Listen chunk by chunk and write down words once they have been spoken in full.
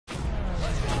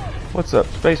What's up,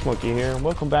 Space Monkey here, and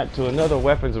welcome back to another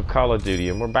Weapons of Call of Duty.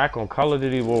 And we're back on Call of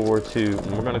Duty World War II,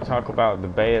 and we're going to talk about the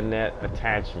bayonet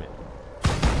attachment.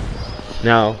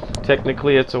 Now,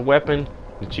 technically it's a weapon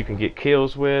that you can get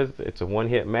kills with. It's a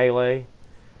one-hit melee,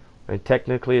 and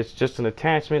technically it's just an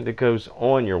attachment that goes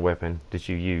on your weapon that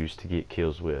you use to get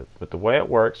kills with. But the way it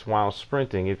works, while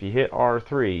sprinting, if you hit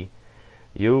R3,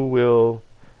 you will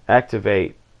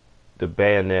activate the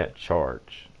bayonet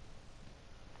charge.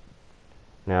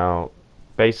 Now,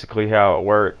 basically how it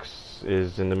works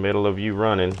is in the middle of you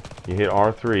running, you hit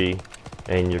R3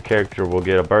 and your character will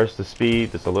get a burst of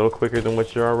speed that's a little quicker than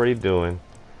what you're already doing.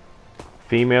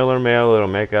 Female or male, it'll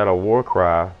make out a war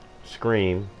cry,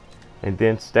 scream, and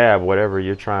then stab whatever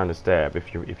you're trying to stab.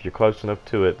 If you're close enough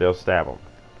to it, they'll stab them.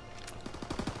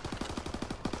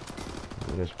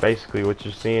 And it's basically what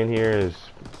you're seeing here is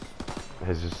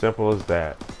as simple as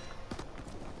that.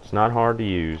 It's not hard to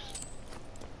use.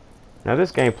 Now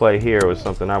this gameplay here was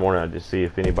something I wanted to see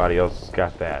if anybody else has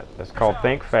got that. That's called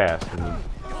Think Fast. And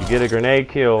you get a grenade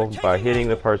kill by hitting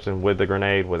the person with the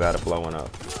grenade without it blowing up.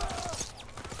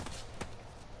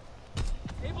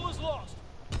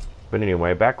 But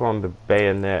anyway, back on the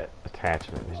bayonet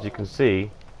attachment. As you can see,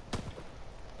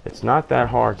 it's not that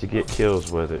hard to get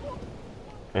kills with it.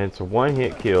 And it's a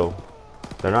one-hit kill.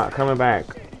 They're not coming back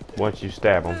once you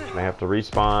stab them. They have to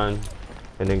respawn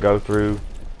and then go through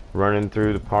running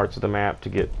through the parts of the map to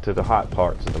get to the hot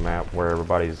parts of the map where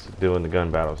everybody's doing the gun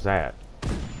battles at.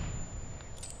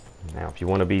 Now if you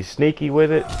want to be sneaky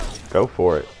with it, go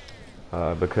for it,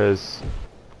 because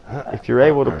if you're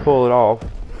able to pull it off,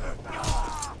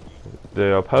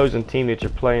 the opposing team that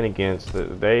you're playing against,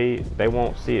 they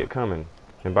won't see it coming,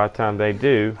 and by the time they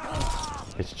do,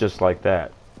 it's just like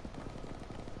that.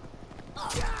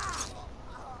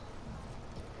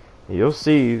 You'll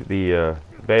see the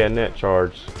bayonet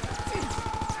charge.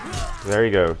 There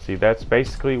you go. See, that's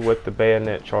basically what the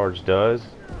bayonet charge does.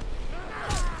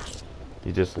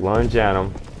 You just lunge at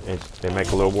them and they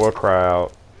make a little war cry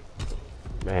out,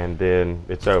 and then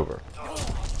it's over.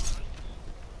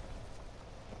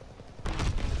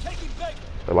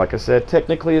 But like I said,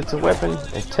 technically it's a weapon,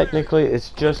 and technically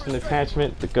it's just an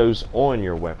attachment that goes on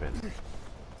your weapon.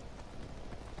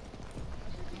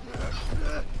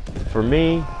 For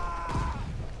me,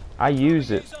 I use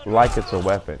it like it's a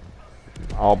weapon,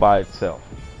 all by itself.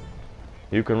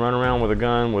 You can run around with a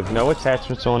gun with no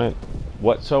attachments on it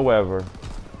whatsoever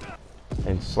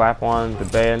and slap on the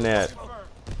bayonet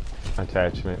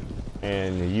attachment,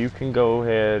 and you can go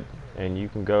ahead and you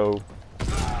can go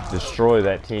destroy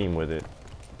that team with it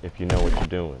if you know what you're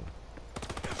doing.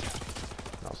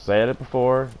 I'll say it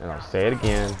before and I'll say it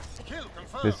again.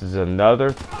 This is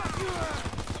another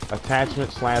attachment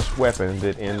slash weapon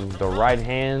that in the right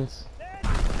hands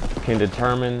can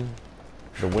determine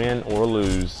the win or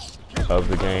lose of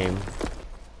the game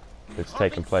that's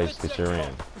taking place that you're in.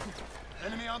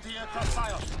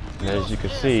 And as you can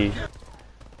see,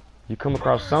 you come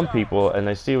across some people and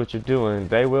they see what you're doing,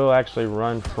 they will actually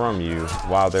run from you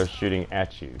while they're shooting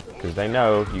at you, because they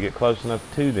know if you get close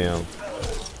enough to them,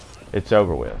 it's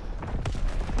over with,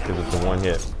 because it's a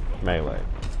one-hit melee.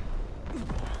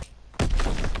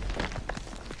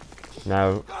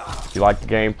 Now, if you like the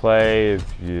gameplay, if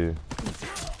you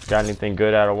got anything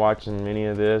good out of watching any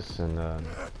of this, and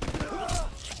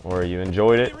or you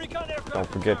enjoyed it, don't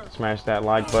forget to smash that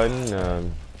like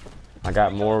button. I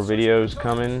got more videos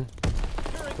coming.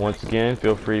 Once again,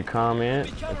 feel free to comment.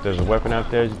 If there's a weapon out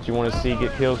there that you want to see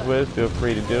get kills with, feel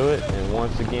free to do it. And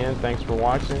once again, thanks for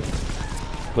watching.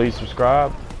 Please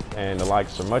subscribe, and the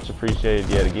likes are much appreciated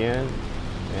yet again.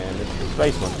 And this is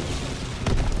Space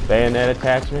Monkey. Bayonet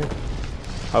attachment.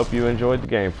 Hope you enjoyed the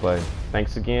gameplay.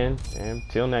 Thanks again, and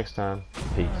till next time,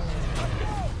 peace.